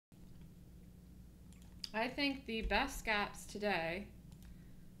I think the best gaps today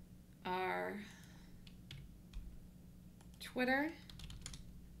are Twitter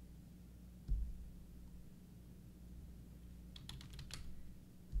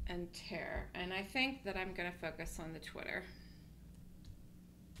and Tear. And I think that I'm going to focus on the Twitter.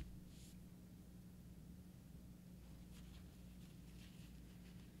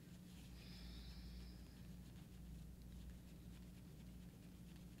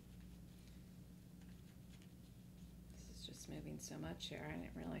 This is just moving so much here. I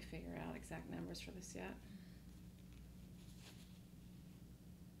didn't really figure out exact numbers for this yet.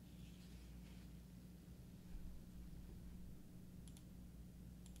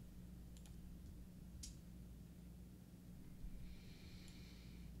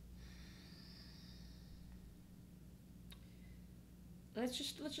 Let's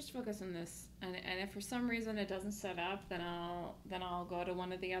just focus on this, and if for some reason it doesn't set up, then I'll go to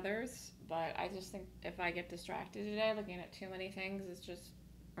one of the others. But I just think if I get distracted today looking at too many things, it's just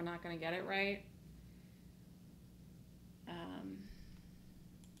we're not going to get it right.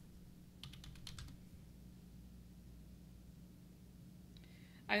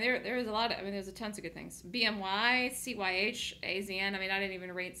 I mean, there is a lot of, I mean, there's a tons of good things. BMY, CYH, AZN. I mean, I didn't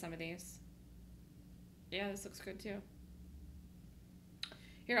even rate some of these. Yeah, this looks good too.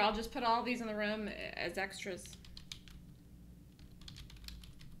 Here, I'll just put all these in the room as extras.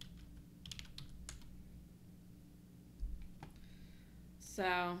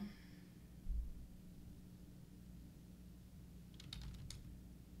 So,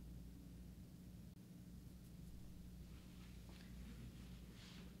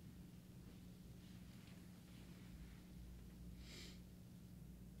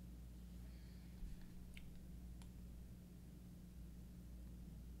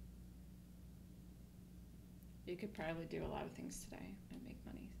 you could probably do a lot of things today and make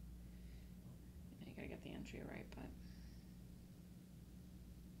money. You gotta get the entry right, but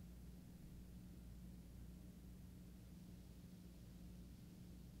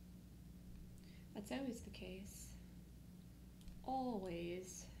that's always the case.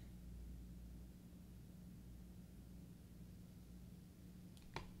 Always.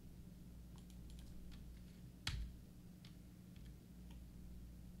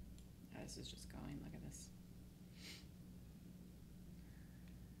 Oh, this is just going. Look at this.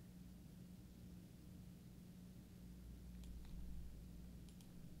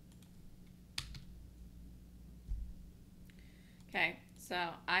 Okay, so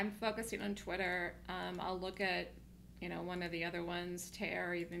I'm focusing on Twitter. I'll look at, you know, one of the other ones,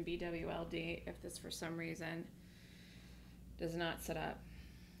 Tear, or even BWLD, if this for some reason does not set up.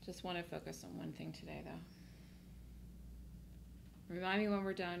 Just want to focus on one thing today, though. Remind me when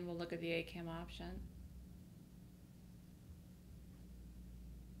we're done, we'll look at the ACAM option.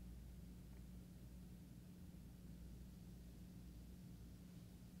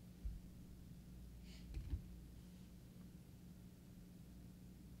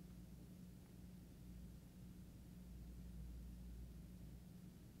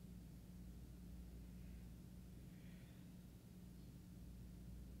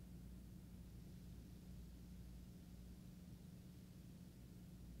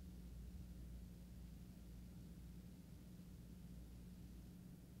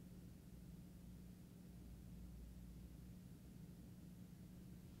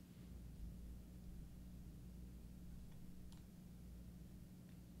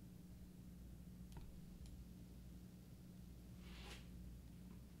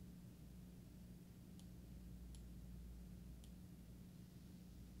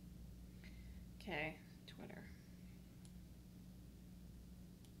 Okay, Twitter.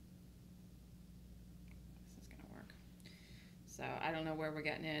 This is gonna work. So I don't know where we're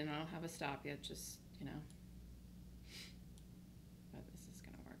getting in. I don't have a stop yet, just, you know. But this is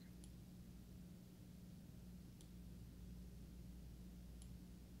gonna work.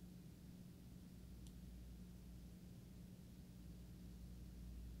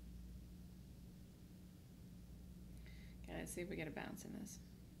 Okay, let's see if we get a bounce in this.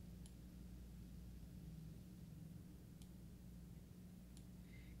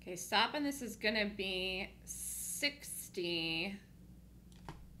 Okay, stop on this is gonna be 60.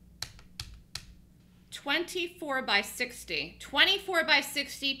 24 by 60. 24 by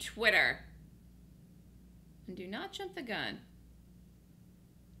 60 Twitter. And do not jump the gun,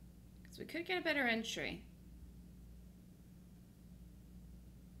 because we could get a better entry.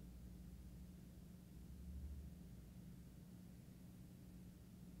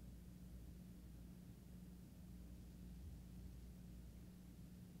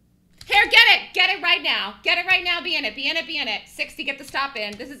 Here, get it! Get it right now. Get it right now. Be in it. Be in it. Be in it. 60, get the stop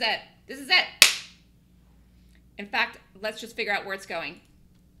in. This is it. This is it. In fact, let's just figure out where it's going.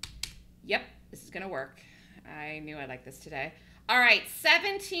 Yep, this is going to work. I knew I liked this today. All right,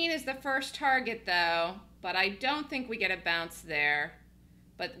 17 is the first target, though, but I don't think we get a bounce there,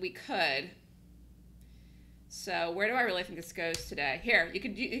 but we could. So where do I really think this goes today? Here, you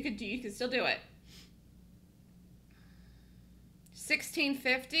could still do it.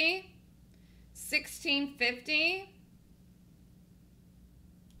 1650, 1650,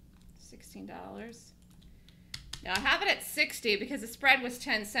 $16. Now I have it at 60 because the spread was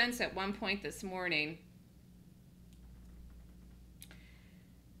 10 cents at one point this morning.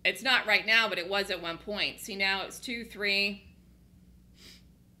 It's not right now, but it was at one point. See, now it's 2, 3.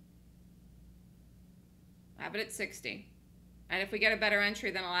 I have it at 60. And if we get a better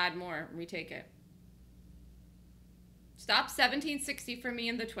entry, then I'll add more and retake it. Stop 1760 for me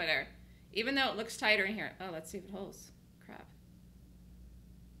in the Twitter. Even though it looks tighter in here. Oh, let's see if it holds. Crap.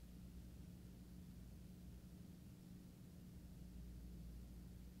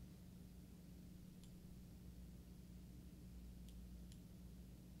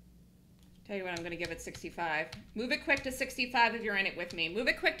 Tell you what, I'm going to give it 65. Move it quick to 65 if you're in it with me. Move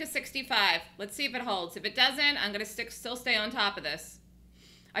it quick to 65. Let's see if it holds. If it doesn't, I'm going to still stay on top of this.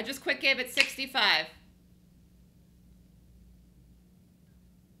 I just quick gave it 65.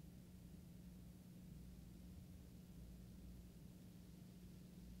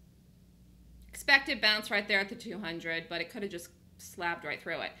 Expected bounce right there at the 200, but it could have just slapped right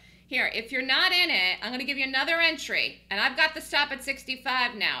through it. Here, if you're not in it, I'm going to give you another entry. And I've got the stop at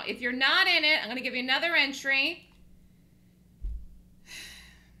 65 now. If you're not in it, I'm going to give you another entry.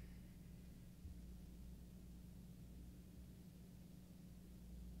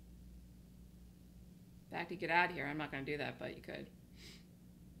 In fact, you get out of here. I'm not going to do that, but you could.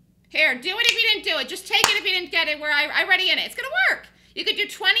 Here, do it if you didn't do it. Just take it if you didn't get it where I already in it. It's going to work. You could do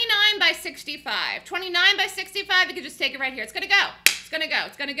 29 by 65. 29 by 65, you could just take it right here. It's going to go. It's going to go.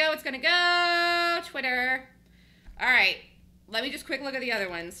 It's going to go. It's going to go. Twitter. All right. Let me just quick look at the other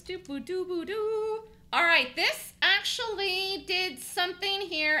ones. Doo-boo-doo-boo-doo. All right. This actually did something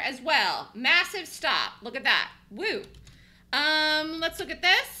here as well. Massive stop. Look at that. Woo. Let's look at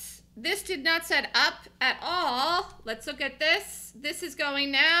this. This did not set up at all. Let's look at this. This is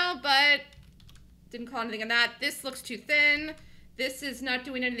going now, but didn't call anything on that. This looks too thin. This is not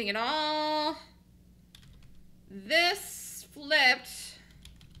doing anything at all. This flipped.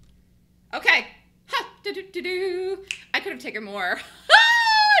 Okay. Ha, do-do-do-do. I could have taken more.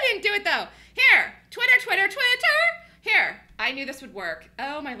 I didn't do it, though. Here. Twitter, Twitter, Twitter. Here. I knew this would work.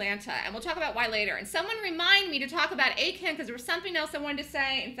 Oh, my Lanta. And we'll talk about why later. And someone remind me to talk about ACAM because there was something else I wanted to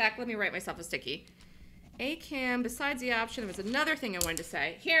say. In fact, let me write myself a sticky. ACAM, besides the option, there was another thing I wanted to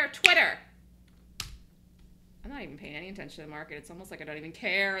say. Here, Twitter. I'm not even paying any attention to the market. It's almost like I don't even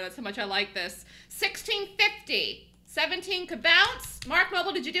care. That's how much I like this. 1650. 17 could bounce. Mark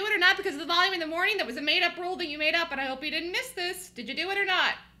Mobile, did you do it or not because of the volume in the morning? That was a made-up rule that you made up, and I hope you didn't miss this. Did you do it or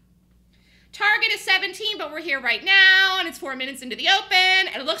not? Target is 17, but we're here right now, and it's 4 minutes into the open,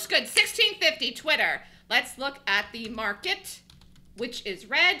 and it looks good. 1650, Twitter. Let's look at the market, which is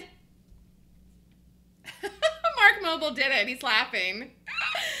red. Mark Mobile did it. He's laughing.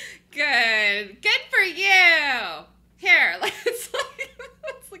 Good. Good for you. Here, let's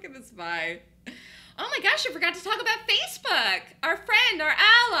look at this buy. Oh my gosh, I forgot to talk about Facebook. Our friend, our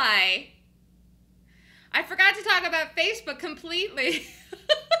ally. I forgot to talk about Facebook completely.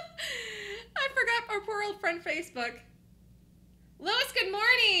 I forgot our poor old friend Facebook. Lois, good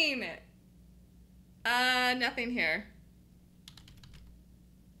morning. Nothing here.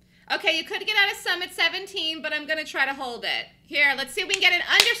 Okay, you could get out of some at 17, but I'm going to try to hold it. Here, let's see if we can get it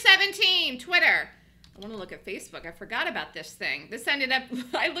under 17. Twitter. I want to look at Facebook. I forgot about this thing. This ended up,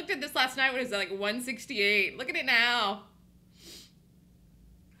 I looked at this last night when it was like 168. Look at it now.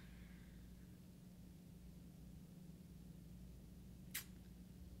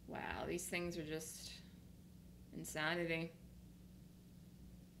 Wow, these things are just insanity.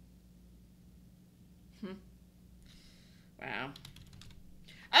 Wow.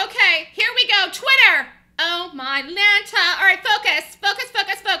 Okay, here we go. Twitter. Oh, my Lanta. All right, focus. Focus,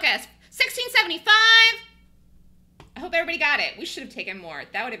 focus, focus. 1675. I hope everybody got it. We should have taken more.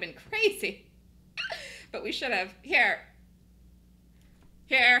 That would have been crazy. But we should have. Here.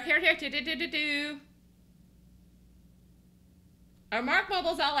 Here, do. Our Mark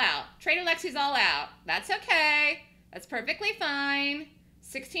Mobile's all out. Trader Lexi's all out. That's okay. That's perfectly fine.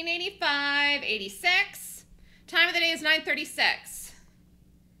 1685, 86. Time of the day is 9:36.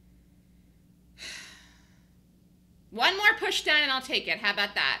 One more push down and I'll take it. How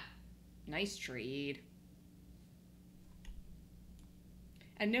about that? Nice trade.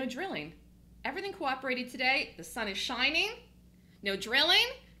 And no drilling. Everything cooperated today. The sun is shining. No drilling.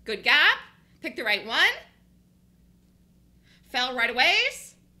 Good gap. Pick the right one. Fell right away.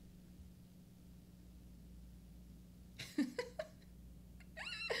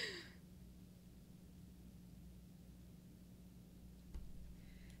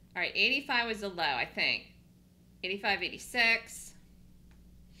 All right, 85 was the low, I think. 85, 86.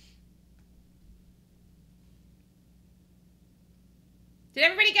 Did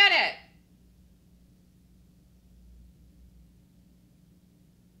everybody get it?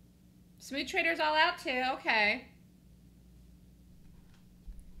 Smooth Trader's all out too, okay.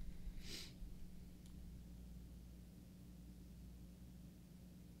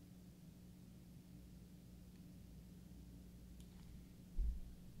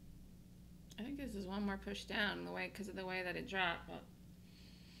 I think this is one more push down in the way because of the way that it dropped. But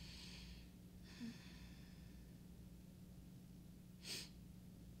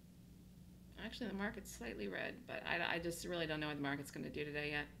actually, the market's slightly red, but I just really don't know what the market's going to do today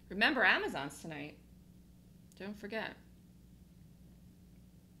yet. Remember, Amazon's tonight. Don't forget.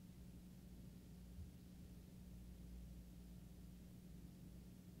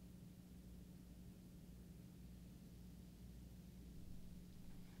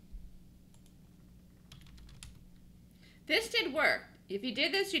 This did work. If you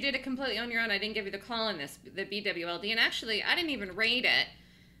did this, you did it completely on your own. I didn't give you the call on this, the BWLD. And actually, I didn't even rate it.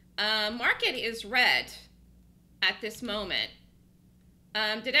 Market is red at this moment.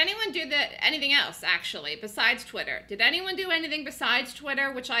 Did anyone do anything else, actually, besides Twitter? Did anyone do anything besides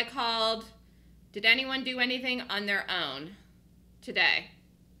Twitter, which I called, did anyone do anything on their own today?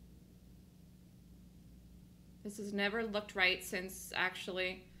 This has never looked right since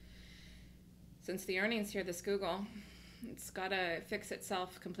the earnings here, this Google. It's got to fix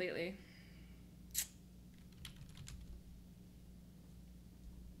itself completely.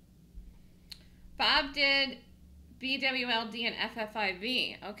 Bob did BWLD and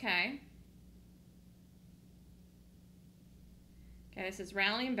FFIV. Okay. Okay, this is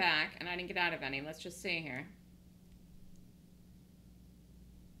rallying back, and I didn't get out of any. Let's just see here.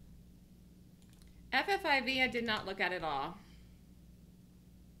 FFIV I did not look at all.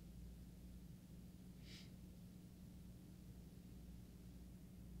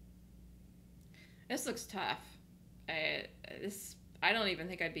 This looks tough. I don't even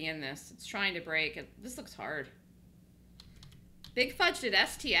think I'd be in this. It's trying to break. This looks hard. Big Fudge did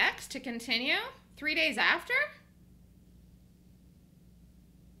STX to continue 3 days after?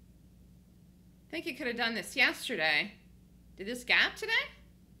 I think you could have done this yesterday. Did this gap today?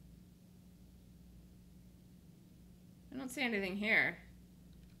 I don't see anything here.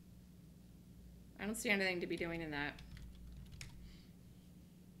 I don't see anything to be doing in that.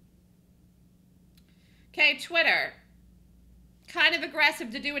 Okay, Twitter. Kind of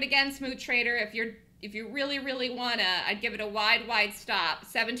aggressive to do it again, Smooth Trader. If you really, really wanna, I'd give it a wide stop,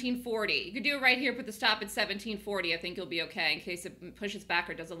 1740. You could do it right here, put the stop at 1740. I think you'll be okay in case it pushes back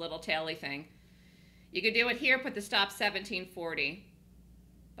or does a little taily thing. You could do it here, put the stop 1740.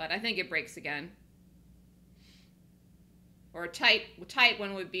 But I think it breaks again. Or a tight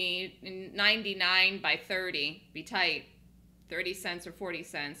one would be 99 by 30. Be tight. 30 cents or 40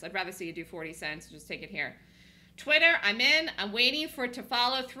 cents. I'd rather see you do 40 cents. Just take it here. Twitter, I'm in. I'm waiting for it to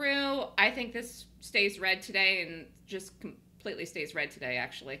follow through. I think this stays red today and just completely stays red today,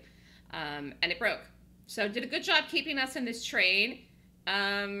 actually. And it broke. So did a good job keeping us in this trade.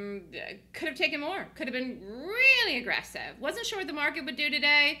 Could have taken more. Could have been really aggressive. Wasn't sure what the market would do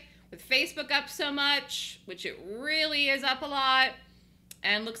today with Facebook up so much, which it really is up a lot.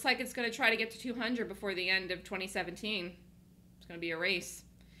 And looks like it's going to try to get to 200 before the end of 2017. It's going to be a race.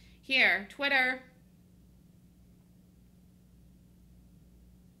 Here, Twitter.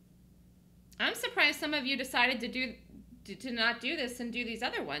 I'm surprised some of you decided to not do this and do these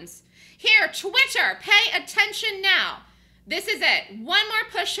other ones. Here, Twitter, pay attention now. This is it. One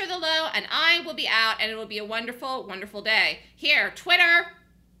more push to the low and I will be out and it will be a wonderful, wonderful day. Here, Twitter.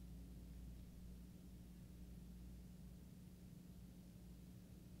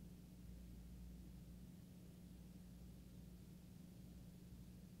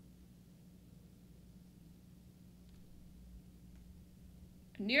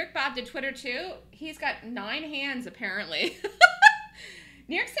 New York Bob did Twitter too. He's got 9 hands apparently.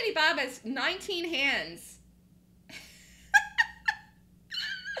 New York City Bob has 19 hands.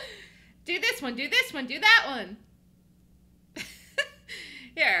 Do this one, do this one, do that one.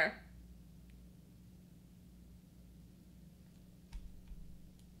 Here.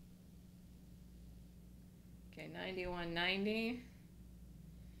 Okay, 91.90.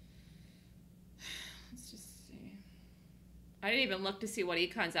 Let's just see. I didn't even look to see what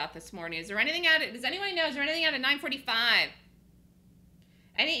econ's out this morning. Is there anything out? Does anyone know? Is there anything out at 9:45?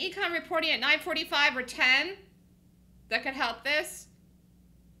 Any econ reporting at 9:45 or 10 that could help this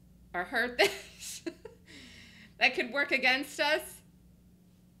or hurt this? That could work against us?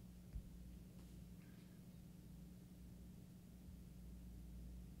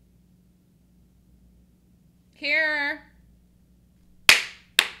 Here.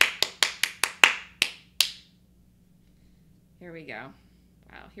 Here we go.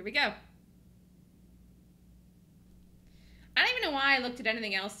 Wow, here we go. I don't even know why I looked at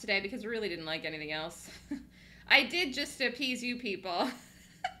anything else today because I really didn't like anything else. I did just to appease you people.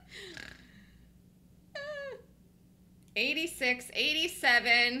 86,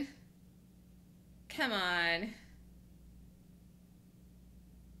 87. Come on.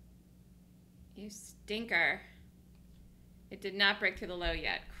 You stinker. It did not break through the low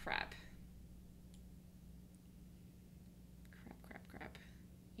yet. Crap. Crap.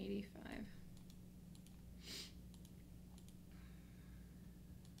 85.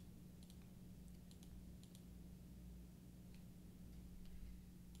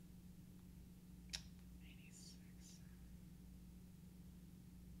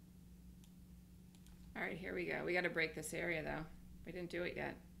 All right, here we go. We got to break this area, though. We didn't do it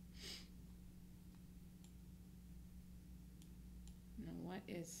yet. Now, what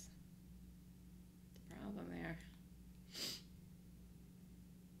is the problem there?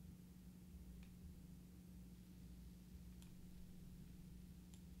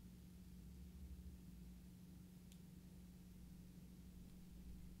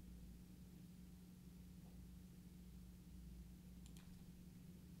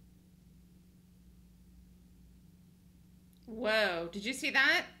 Whoa, did you see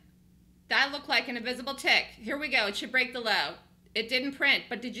that? That looked like an invisible tick. Here we go. It should break the low. It didn't print,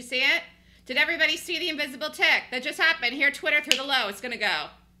 but did you see it? Did everybody see the invisible tick that just happened? Here, Twitter through the low. It's going to go.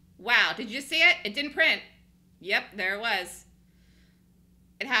 Wow, did you see it? It didn't print. Yep, there it was.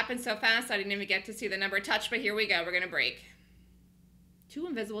 It happened so fast I didn't even get to see the number touch, but here we go. We're going to break. 2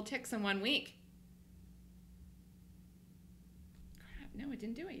 invisible ticks in 1 week. Crap, no, it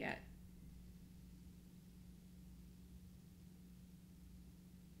didn't do it yet.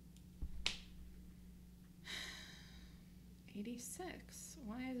 $86.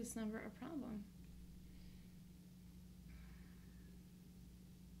 Why is this number a problem?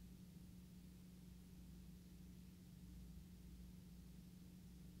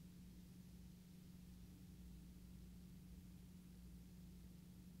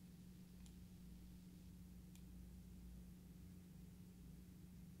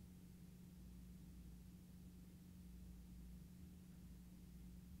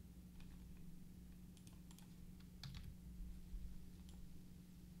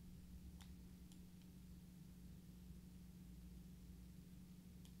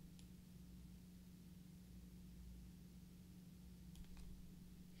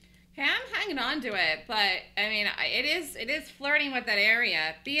 Okay, I'm hanging on to it, but I mean, it is flirting with that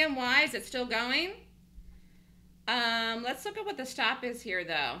area. BMY, is it still going? Let's look at what the stop is here,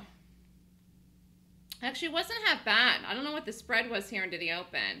 though. Actually, it wasn't half bad. I don't know what the spread was here into the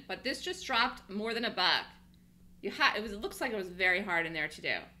open, but this just dropped more than a buck. It looks like it was very hard in there to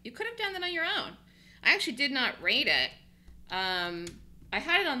do. You could have done that on your own. I actually did not rate it. I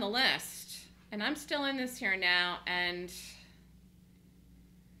had it on the list, and I'm still in this here now, and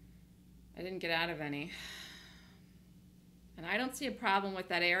I didn't get out of any. And I don't see a problem with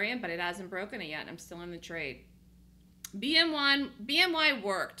that area, but it hasn't broken it yet. I'm still in the trade. BMY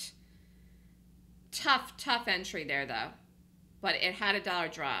worked. Tough entry there, though. But it had a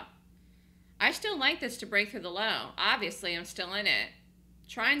 $1 drop. I still like this to break through the low. Obviously, I'm still in it.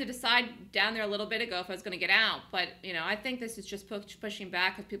 Trying to decide down there a little bit ago if I was going to get out. But, you know, I think this is just pushing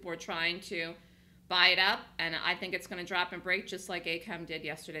back because people were trying to buy it up, and I think it's going to drop and break just like ACOM did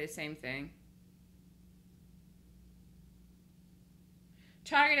yesterday, the same thing.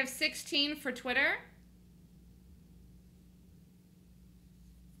 Target of 16 for Twitter.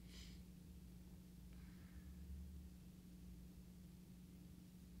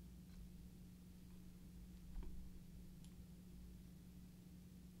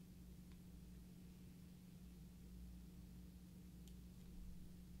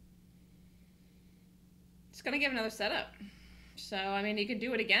 It's going to give another setup. So, I mean, you can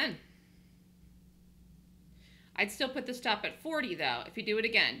do it again. I'd still put the stop at 40, though, if you do it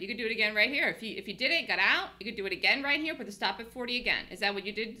again. You could do it again right here. If you did it, got out, you could do it again right here, put the stop at 40 again. Is that what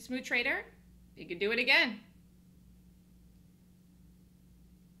you did, Smooth Trader? You could do it again.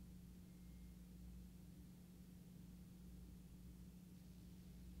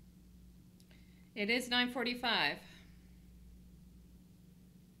 It is 9:45.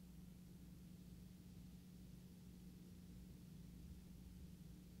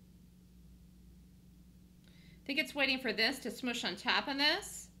 think it's waiting for this to smoosh on top of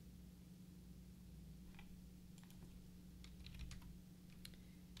this.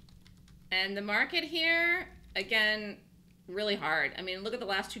 And the market here, again, really hard. I mean, look at the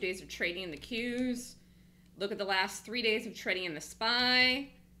last 2 days of trading in the Qs. Look at the last 3 days of trading in the SPY.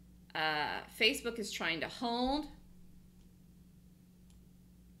 Facebook is trying to hold.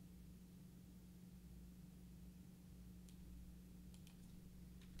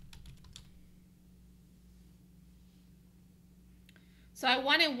 So I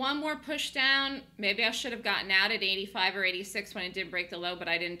wanted one more push down. Maybe I should have gotten out at 85 or 86 when it did break the low, but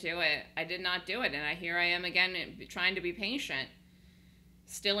I didn't do it. I did not do it. And here I am again trying to be patient.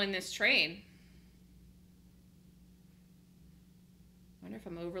 Still in this trade. I wonder if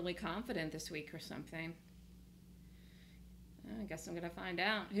I'm overly confident this week or something. I guess I'm going to find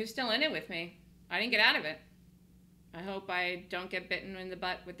out. Who's still in it with me? I didn't get out of it. I hope I don't get bitten in the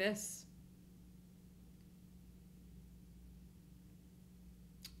butt with this.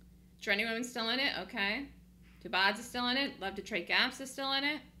 Trendy Women's still in it? Okay. Tubod's is still in it. Love to Trade Gaps is still in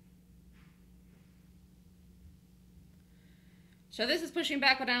it. So this is pushing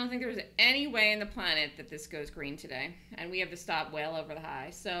back, but I don't think there's any way in the planet that this goes green today. And we have the stop well over the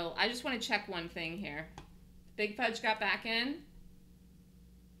high. So I just want to check one thing here. Big Fudge got back in.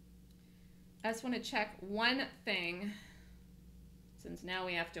 I just want to check one thing, since now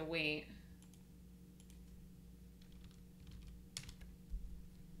we have to wait.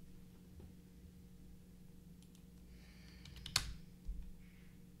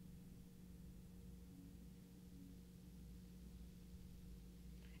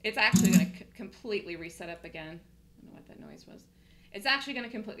 It's actually going to completely reset up again. I don't know what that noise was. It's actually going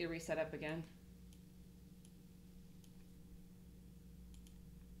to completely reset up again.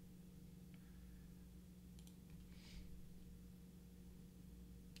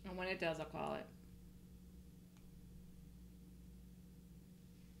 And when it does, I'll call it.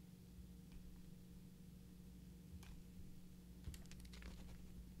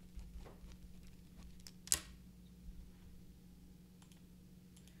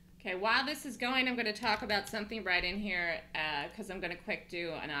 Okay, while this is going, I'm going to talk about something right in here because I'm going to quick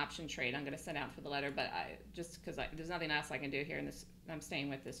do an option trade. I'm going to send out for the letter, but just because there's nothing else I can do here in this, I'm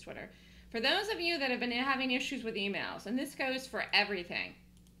staying with this Twitter. For those of you that have been having issues with emails, and this goes for everything,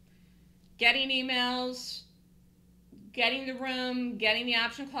 getting emails, getting the room, getting the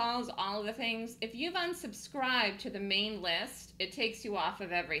option calls, all of the things, if you've unsubscribed to the main list, it takes you off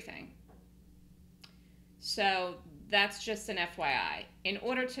of everything. So that's just an FYI. In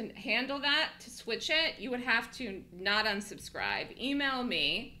order to handle that, to switch it, you would have to not unsubscribe, email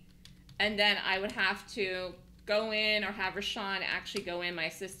me, and then I would have to go in or have Rashawn actually go in, my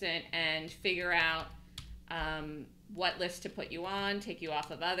assistant, and figure out what list to put you on, take you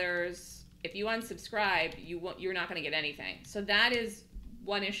off of others. If you unsubscribe, you're not going to get anything. So that is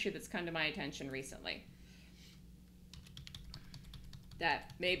one issue that's come to my attention recently.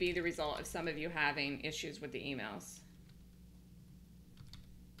 That may be the result of some of you having issues with the emails.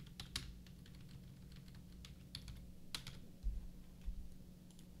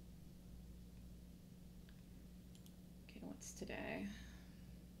 Okay, what's today?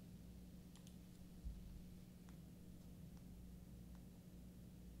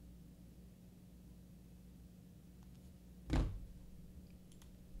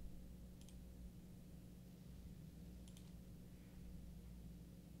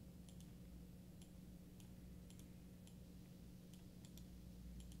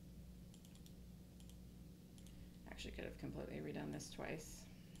 Actually could have completely redone this twice.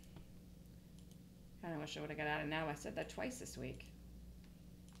 Kind of wish I would have got out of now. I said that twice this week.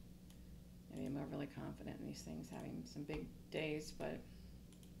 Maybe I'm overly confident in these things, having some big days, but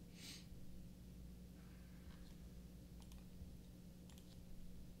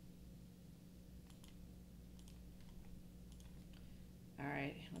all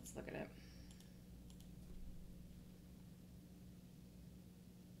right, let's look at it.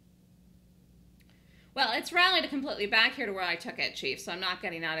 Well, it's rallied completely back here to where I took it, Chief, so I'm not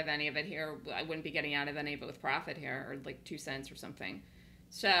getting out of any of it here. I wouldn't be getting out of any of it with profit here, or like 2 cents or something.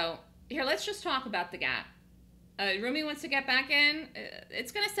 So here, let's just talk about the gap. Rumi wants to get back in.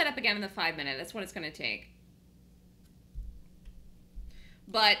 It's going to set up again in the 5 minute. That's what it's going to take.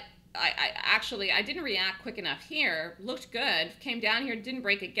 But I didn't react quick enough here. Looked good. Came down here, didn't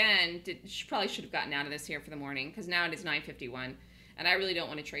break again. Probably should have gotten out of this here for the morning because now it is 9:51. And I really don't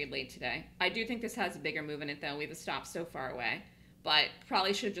want to trade late today. I do think this has a bigger move in it, though. We have a stop so far away. But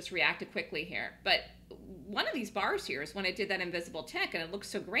probably should have just reacted quickly here. But one of these bars here is when it did that invisible tick, and it looked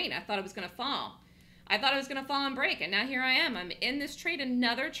so great. I thought it was going to fall. I thought I was going to fall and break, and now here I am. I'm in this trade,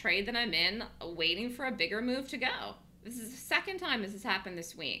 another trade that I'm in, waiting for a bigger move to go. This is the second time this has happened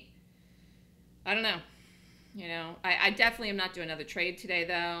this week. I don't know. You know, I definitely am not doing another trade today,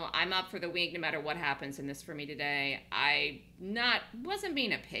 though. I'm up for the week no matter what happens in this for me today. I wasn't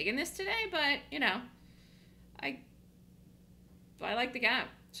being a pig in this today, but, you know, I like the gap.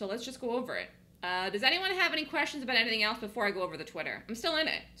 So let's just go over it. Does anyone have any questions about anything else before I go over the Twitter? I'm still in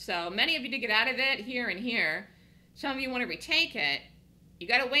it. So many of you did get out of it here and here. Some of you want to retake it. You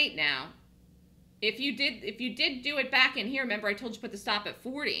got to wait now. If you did do it back in here, remember I told you to put the stop at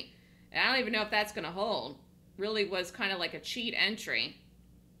 40. And I don't even know if that's going to hold. Really was kind of like a cheat entry.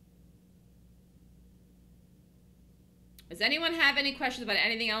 Does anyone have any questions about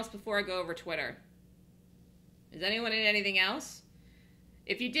anything else before I go over Twitter? Is anyone in anything else?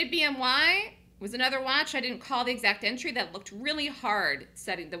 If you did BMY, was another watch. I didn't call the exact entry. That looked really hard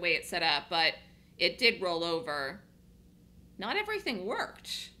setting the way it set up, but it did roll over. Not everything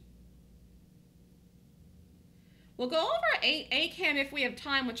worked. We'll go over ACAM if we have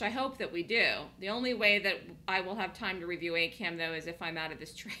time, which I hope that we do. The only way that I will have time to review ACAM, though, is if I'm out of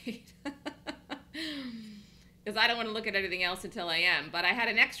this trade. Because I don't want to look at anything else until I am. But I had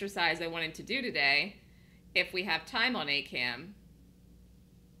an exercise I wanted to do today if we have time on ACAM.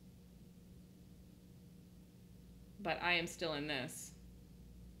 But I am still in this.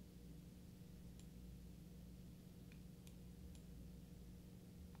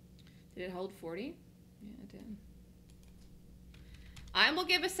 Did it hold 40? Yeah, it did. I will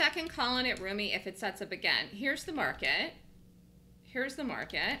give a second call on it, Rumi, if it sets up again. Here's the market. Here's the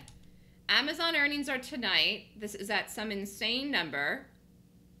market. Amazon earnings are tonight. This is at some insane number,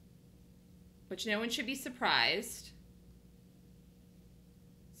 which no one should be surprised.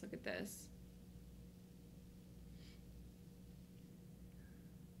 Let's look at this.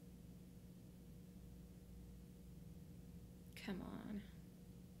 Come on.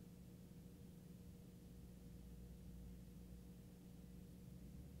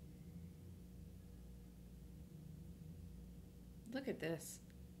 Look at this.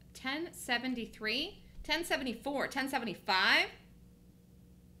 1073, 1074, 1075.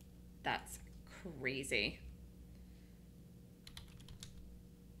 That's crazy.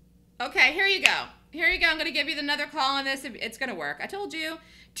 Okay, here you go. Here you go. I'm going to give you another call on this. It's going to work. I told you.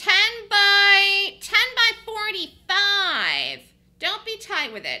 10 by 45. Don't be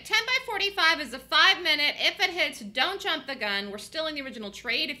tight with it. 10 by 45 is a 5-minute. If it hits, don't jump the gun. We're still in the original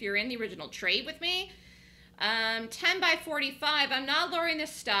trade if you're in the original trade with me. 10 by 45, I'm not lowering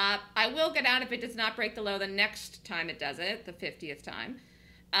this stop. I will get out if it does not break the low the next time it does it, the 50th time.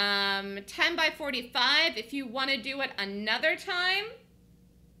 10 by 45, if you want to do it another time,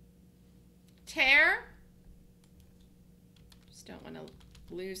 tear. Just don't want to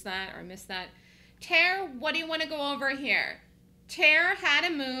lose that or miss that. Tear, what do you want to go over here? Tear had a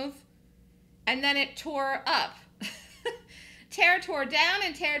move, and then it tore up. Tear tore down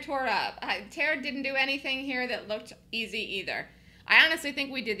and tear tore up. Tear didn't do anything here that looked easy either. I honestly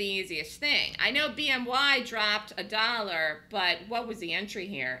think we did the easiest thing. I know BMY dropped $1, but what was the entry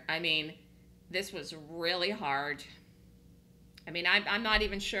here? I mean, this was really hard. I mean, I'm not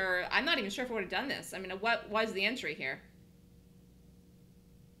even sure. I'm not even sure if I would have done this. I mean, what was the entry here?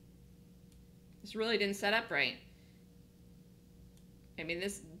 This really didn't set up right. I mean,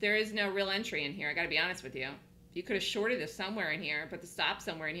 there is no real entry in here. I got to be honest with you. You could have shorted this somewhere in here, but the stop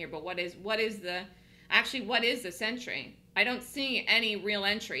somewhere in here. But what is this entry? I don't see any real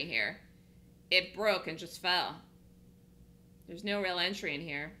entry here. It broke and just fell. There's no real entry in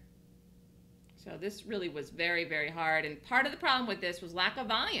here. So this really was very, very hard. And part of the problem with this was lack of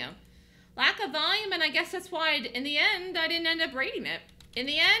volume. Lack of volume, and I guess that's why in the end I didn't end up rating it. In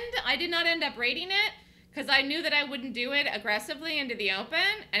the end, I did not end up rating it because I knew that I wouldn't do it aggressively into the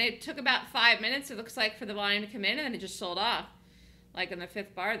open, and it took about 5 minutes, it looks like, for the volume to come in, and then it just sold off, like in the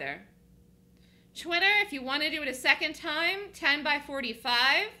 5th bar there. Twitter, if you want to do it a second time, 10 by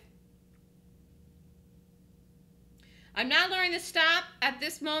 45. I'm not lowering the stop at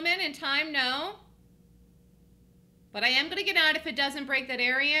this moment in time, no. But I am going to get out if it doesn't break that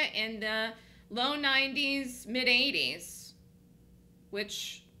area in the low 90s, mid 80s,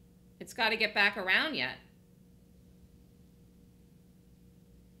 which it's got to get back around yet.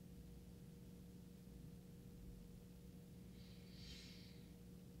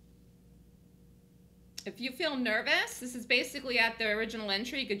 If you feel nervous, this is basically at the original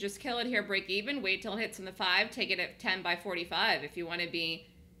entry. You could just kill it here, break even, wait till it hits in the 5, take it at 10 by 45 if you want to be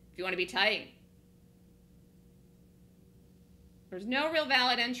tight. There's no real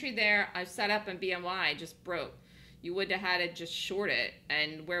valid entry there. I've set up in BMY, just broke. you would have had to just short it,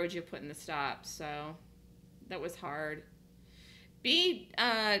 and where would you put in the stop? So that was hard. The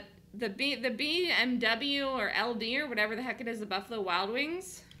BMW or LD or whatever the heck it is, the Buffalo Wild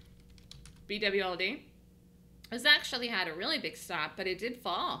Wings, BWLD, has actually had a really big stop, but it did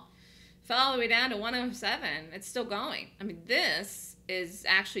fall. Fell all the way down to 107. It's still going. I mean, this is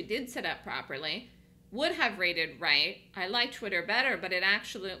actually did set up properly. Would have rated right. I like Twitter better, but it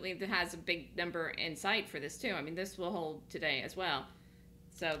actually has a big number in sight for this too. I mean, this will hold today as well.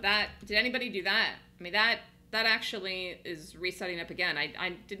 So that, did anybody do that? I mean, that actually is resetting up again.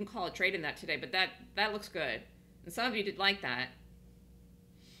 I didn't call a trade in that today, but that looks good. And some of you did like that.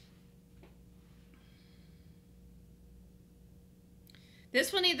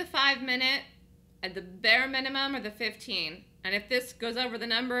 This will need the 5-minute at the bare minimum, or the 15. And if this goes over the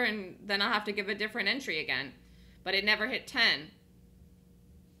number, and then I'll have to give a different entry again. But it never hit 10.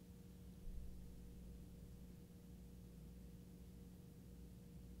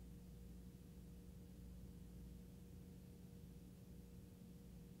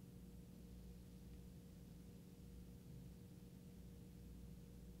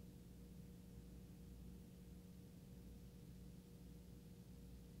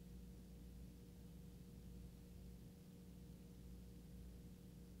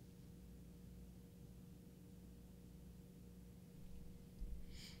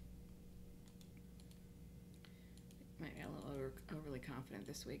 Might be a little overly confident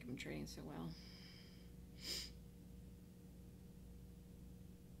this week. I'm trading so well.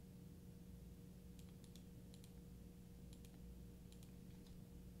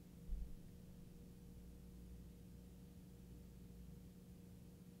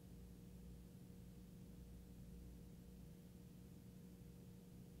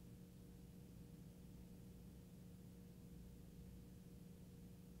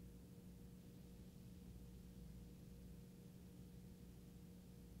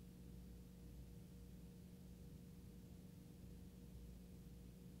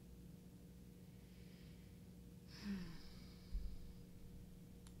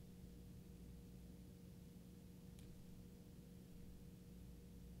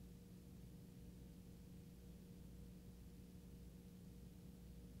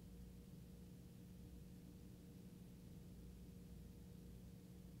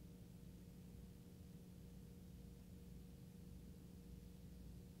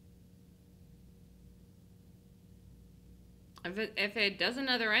 If it does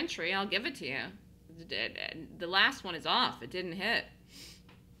another entry, I'll give it to you. The last one is off. It didn't hit.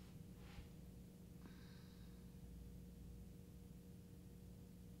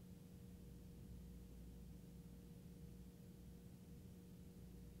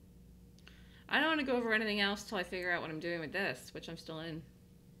 I don't want to go over anything else till I figure out what I'm doing with this, which I'm still in.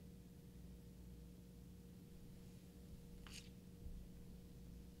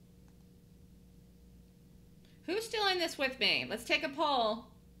 Who's still in this with me? Let's take a poll.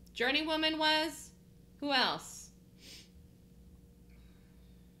 Journeywoman was? Who else?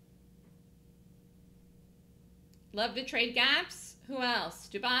 Love to trade gaps? Who else?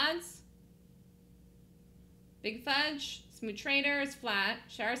 Dubads? Big Fudge? Smooth Trader is flat.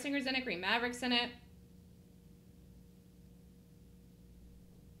 Shower Singer's in it. Green Maverick's in it.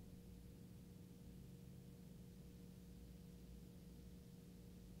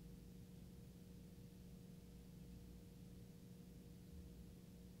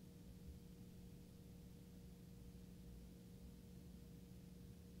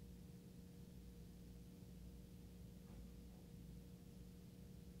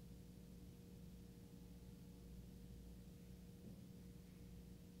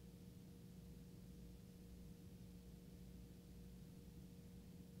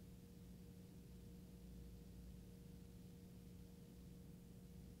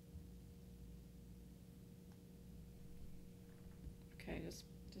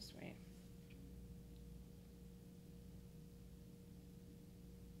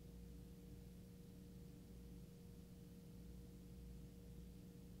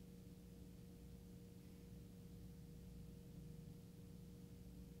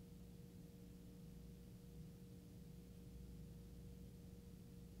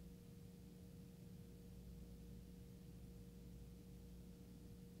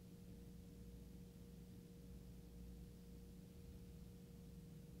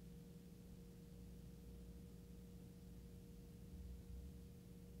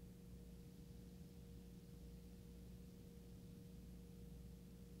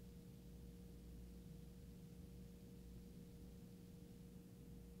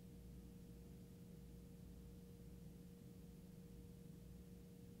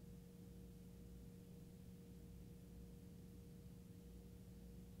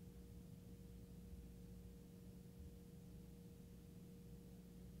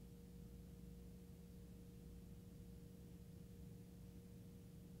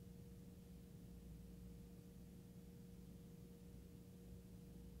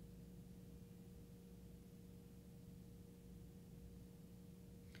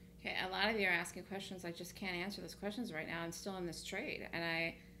 lot of you are asking questions. I just can't answer those questions right now. I'm still in this trade, and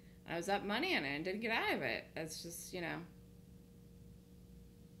I was up money on it and didn't get out of it. It's just, you know,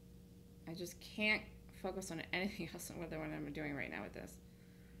 I just can't focus on anything else than what I'm doing right now with this.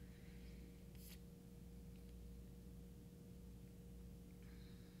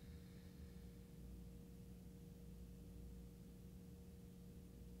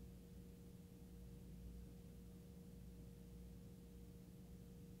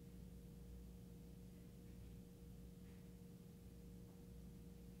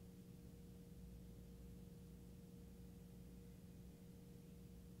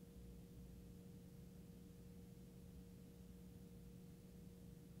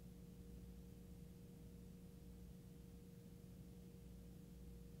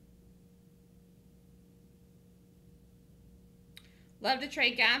 Love to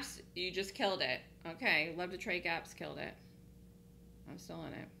trade gaps. You just killed it. Okay, love to trade gaps. Killed it. I'm still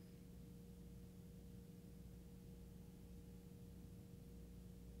in it.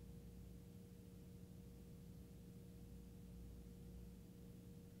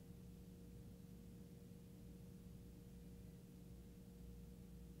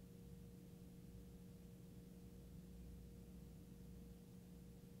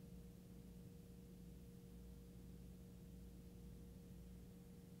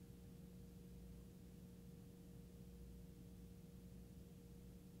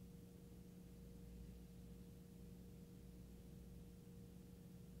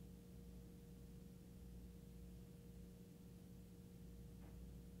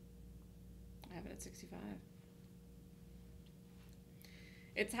 I have it at 65.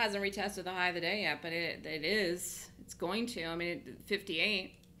 It hasn't retested the high of the day yet, but it is. It's going to. I mean,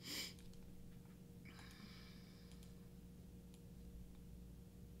 58.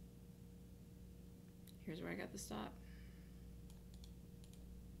 Here's where I got the stop.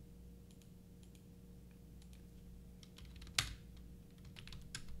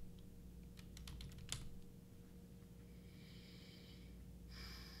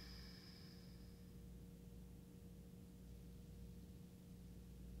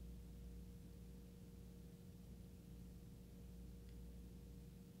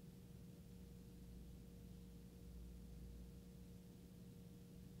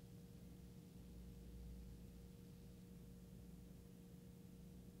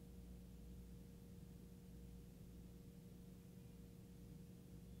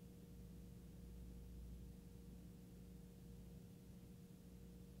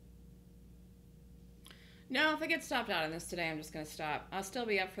 No, if I get stopped out on this today, I'm just going to stop. I'll still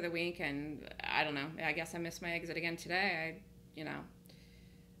be up for the week, and I don't know. I guess I missed my exit again today.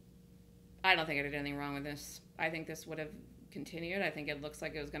 I don't think I did anything wrong with this. I think this would have continued. I think it looks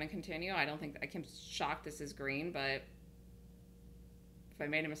like it was going to continue. I'm shocked this is green, but if I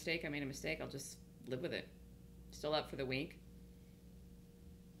made a mistake, I made a mistake. I'll just live with it. Still up for the week.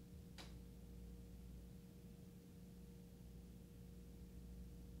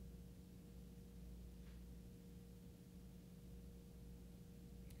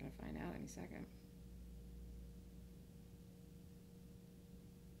 Gonna find out any second.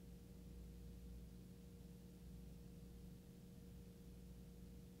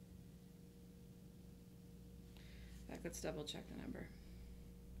 In fact, let's double check the number.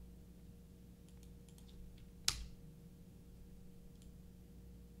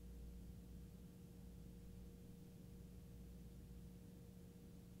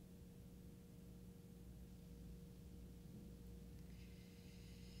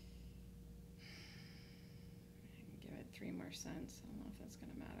 Give it 3 more cents. I don't know if that's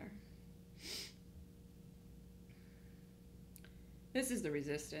going to matter. This is the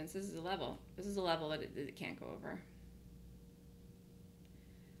resistance. This is a level. This is a level that it can't go over.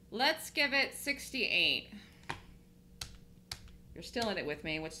 Let's give it 68. You're still in it with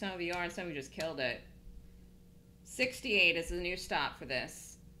me, which some of you are, and some of you just killed it. 68 is the new stop for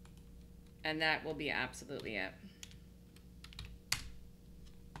this. And that will be absolutely it.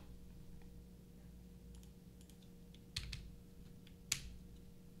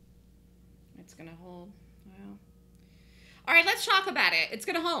 It's going to hold. Wow. All right, let's talk about it. It's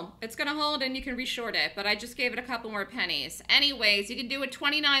going to hold. It's going to hold, and you can reshort it, but I just gave it a couple more pennies. Anyways, you can do a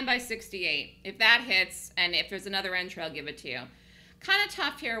 29 by 68 if that hits, and if there's another entry, I'll give it to you. Kind of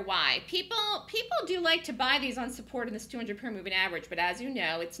tough here. Why? People do like to buy these on support in this 200 per moving average, but as you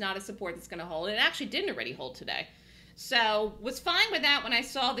know, it's not a support that's going to hold. It actually didn't already hold today. So was fine with that when I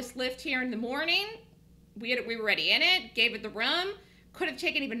saw this lift here in the morning. We were already in it, gave it the room. Could have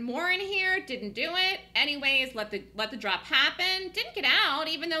taken even more in here, didn't do it. Anyways, let the drop happen. Didn't get out,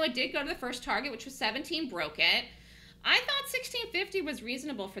 even though it did go to the first target, which was 17, broke it. I thought 1650 was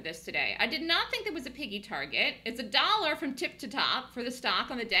reasonable for this today. I did not think there was a piggy target. It's $1 from tip to top for the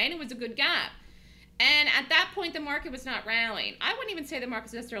stock on the day, and it was a good gap. And at that point, the market was not rallying. I wouldn't even say the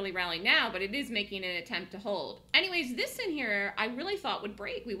market's necessarily rallying now, but it is making an attempt to hold. Anyways, this in here, I really thought would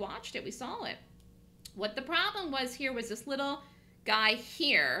break. We watched it. We saw it. What the problem was here was this little guy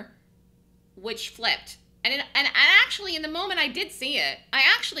here, which flipped. And actually, in the moment I did see it, I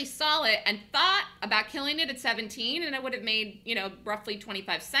actually saw it and thought about killing it at 17, and I would have made, you know, roughly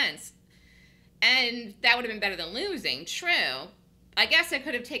 25 cents. And that would have been better than losing. True. I guess I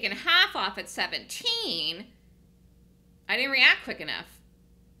could have taken half off at 17. I didn't react quick enough.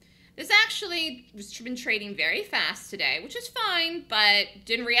 This actually has been trading very fast today, which is fine, but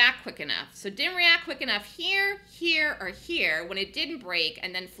didn't react quick enough. So didn't react quick enough here, here, or here when it didn't break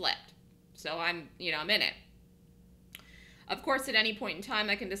and then flipped. So I'm in it. Of course, at any point in time,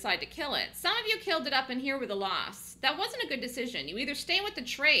 I can decide to kill it. Some of you killed it up in here with a loss. That wasn't a good decision. You either stay with the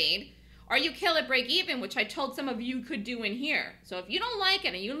trade or you kill it break even, which I told some of you could do in here. So if you don't like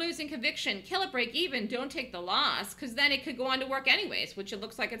it and you're losing conviction, kill it break even, don't take the loss, because then it could go on to work anyways, which it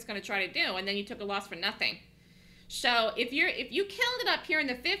looks like it's going to try to do, and then you took a loss for nothing. So if you killed it up here in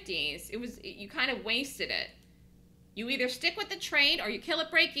the 50s, you kind of wasted it. You either stick with the trade, or you kill it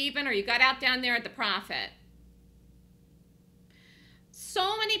break even, or you got out down there at the profit.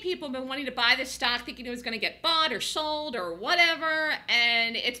 So many people have been wanting to buy this stock thinking it was going to get bought or sold or whatever,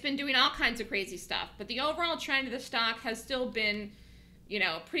 and it's been doing all kinds of crazy stuff. But the overall trend of the stock has still been,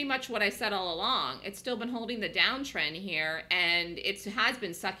 pretty much what I said all along. It's still been holding the downtrend here, and it has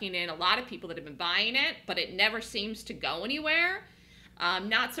been sucking in a lot of people that have been buying it, but it never seems to go anywhere.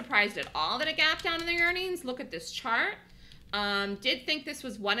 Not surprised at all that it gapped down in the earnings. Look at this chart. Did think this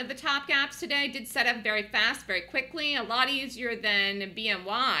was one of the top gaps today. Did set up very fast, very quickly. A lot easier than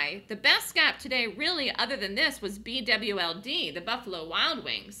BMY. The best gap today, really, other than this, was BWLD, the Buffalo Wild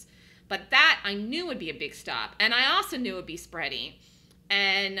Wings. But that I knew would be a big stop. And I also knew it would be spready.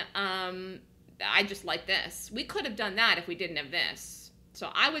 And I just like this. We could have done that if we didn't have this. So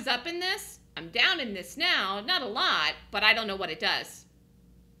I was up in this. I'm down in this now. Not a lot, but I don't know what it does.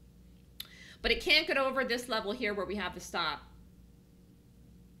 But it can't get over this level here where we have the stop.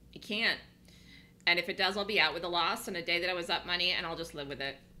 It can't. And if it does, I'll be out with a loss on a day that I was up money, and I'll just live with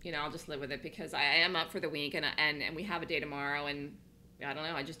it. I'll just live with it because I am up for the week, and we have a day tomorrow, and I don't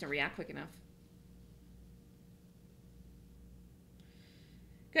know, I just didn't react quick enough.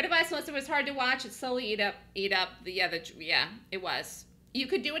 Good advice, Melissa. It was hard to watch. It slowly eat up the other, yeah, it was. You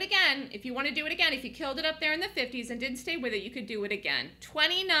could do it again. If you want to do it again, if you killed it up there in the 50s and didn't stay with it, you could do it again.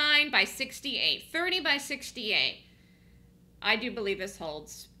 29 by 68, 30 by 68. I do believe this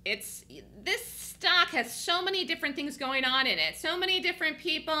holds. This stock has so many different things going on in it. So many different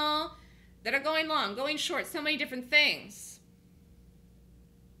people that are going long, going short, so many different things.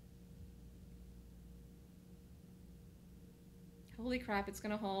 Holy crap, it's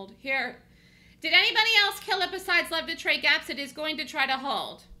going to hold. Here. Did anybody else kill it besides love to trade gaps? It is going to try to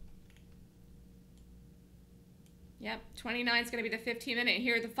hold. Yep, 29 is going to be the 15-minute.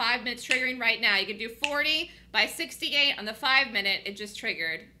 Here are the 5 minutes triggering right now. You can do 40 by 68 on the 5-minute. It just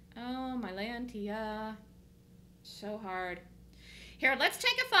triggered. Oh, my Lantia. So hard. Here, let's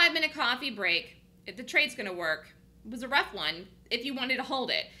take a 5-minute coffee break. The trade's going to work. It was a rough one if you wanted to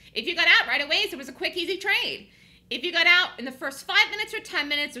hold it. If you got out right away, it was a quick, easy trade. If you got out in the first 5 minutes or 10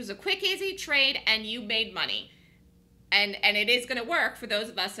 minutes, it was a quick, easy trade, and you made money. And it is going to work for those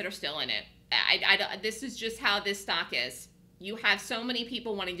of us that are still in it. This is just how this stock is. You have so many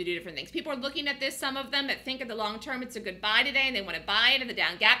people wanting to do different things. People are looking at this, some of them that think in the long term it's a good buy today, and they want to buy it in the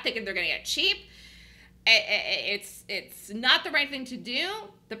down gap, thinking they're going to get cheap. It's not the right thing to do.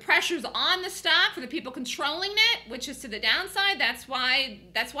 The pressure's on the stock for the people controlling it, which is to the downside. That's why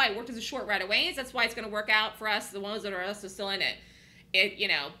it worked as a short right away. That's why it's going to work out for us, the ones that are still in it.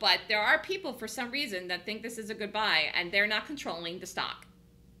 But there are people for some reason that think this is a good buy, and they're not controlling the stock.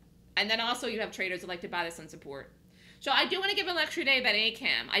 And then also you have traders that like to buy this on support. So I do want to give a lecture today about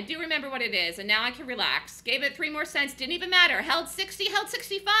ACAM. I do remember what it is, and now I can relax. Gave it 3 more cents, didn't even matter. Held 60, held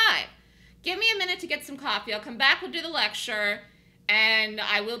 65. Give me a minute to get some coffee. I'll come back, we'll do the lecture, and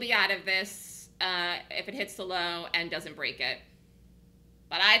I will be out of this if it hits the low and doesn't break it.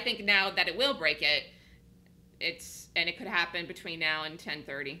 But I think now that it will break it, and it could happen between now and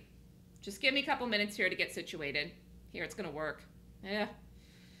 10:30. Just give me a couple minutes here to get situated. Here, it's going to work. Yeah.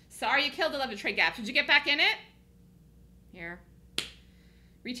 Sorry you killed 11 trade gaps. Did you get back in it? Here.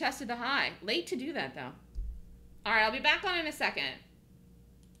 Retested the high. Late to do that, though. All right, I'll be back on in a second.